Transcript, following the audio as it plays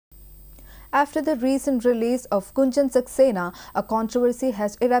After the recent release of Gunjan Saxena, a controversy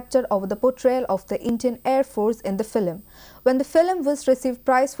has erupted over the portrayal of the Indian Air Force in the film. When the film was received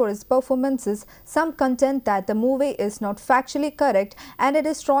praise for its performances, some contend that the movie is not factually correct and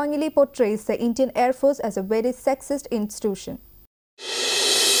it strongly portrays the Indian Air Force as a very sexist institution.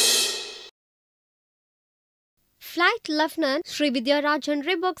 Flight Lieutenant Srividya Rajan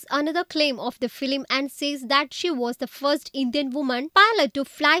rebukes another claim of the film and says that she was the first Indian woman pilot to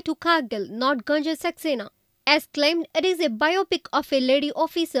fly to Kargil, not Gunjan Saxena. As claimed, it is a biopic of a lady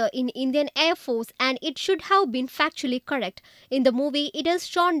officer in Indian Air Force and it should have been factually correct. In the movie, it is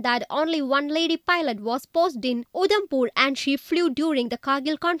shown that only one lady pilot was posted in Udhampur and she flew during the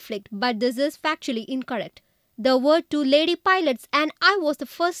Kargil conflict, but this is factually incorrect. There were two lady pilots and I was the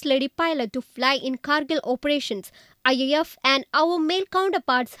first lady pilot to fly in Kargil operations. IAF and our male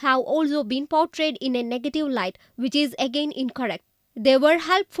counterparts have also been portrayed in a negative light, which is again incorrect. They were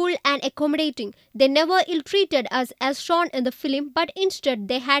helpful and accommodating. They never ill-treated us as shown in the film, but instead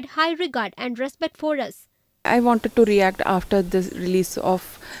they had high regard and respect for us. I wanted to react after the release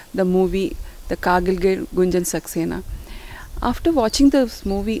of the movie, the Kargil Gunjan Saxena. After watching this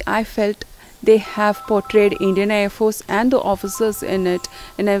movie, I felt they have portrayed Indian Air Force and the officers in it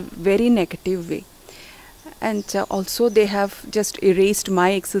in a very negative way. And also they have just erased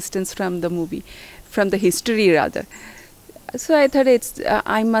my existence from the movie, from the history rather. So I thought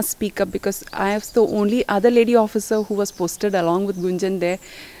I must speak up because I was the only other lady officer who was posted along with Gunjan there.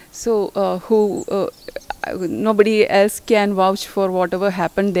 So nobody else can vouch for whatever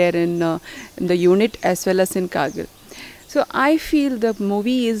happened there in the unit as well as in Kargil. So I feel the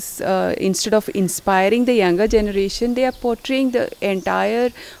movie is, instead of inspiring the younger generation, they are portraying the entire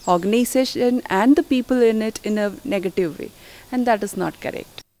organization and the people in it in a negative way. And that is not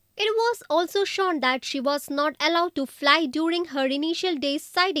correct. It was also shown that she was not allowed to fly during her initial days,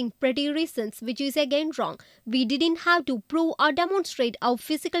 citing pretty reasons, which is again wrong. We didn't have to prove or demonstrate our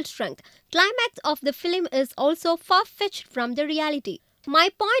physical strength. Climax of the film is also far-fetched from the reality. My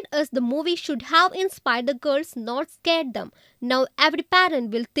point is the movie should have inspired the girls, not scared them. Now every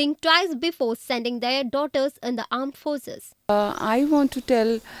parent will think twice before sending their daughters in the armed forces. I want to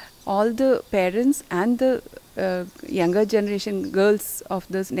tell all the parents and the younger generation, girls of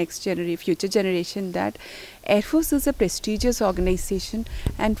this next generation, future generation, that Air Force is a prestigious organization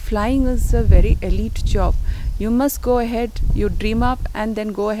and flying is a very elite job. You must go ahead, you dream up and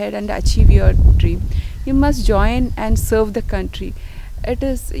then go ahead and achieve your dream. You must join and serve the country. It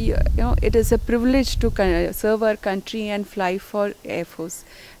is, it is a privilege to serve our country and fly for Air Force.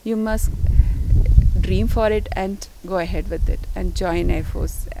 You must dream for it and go ahead with it and join Air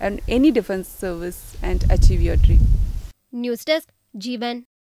Force and any defense service and achieve your dream. News Desk, Jeevan.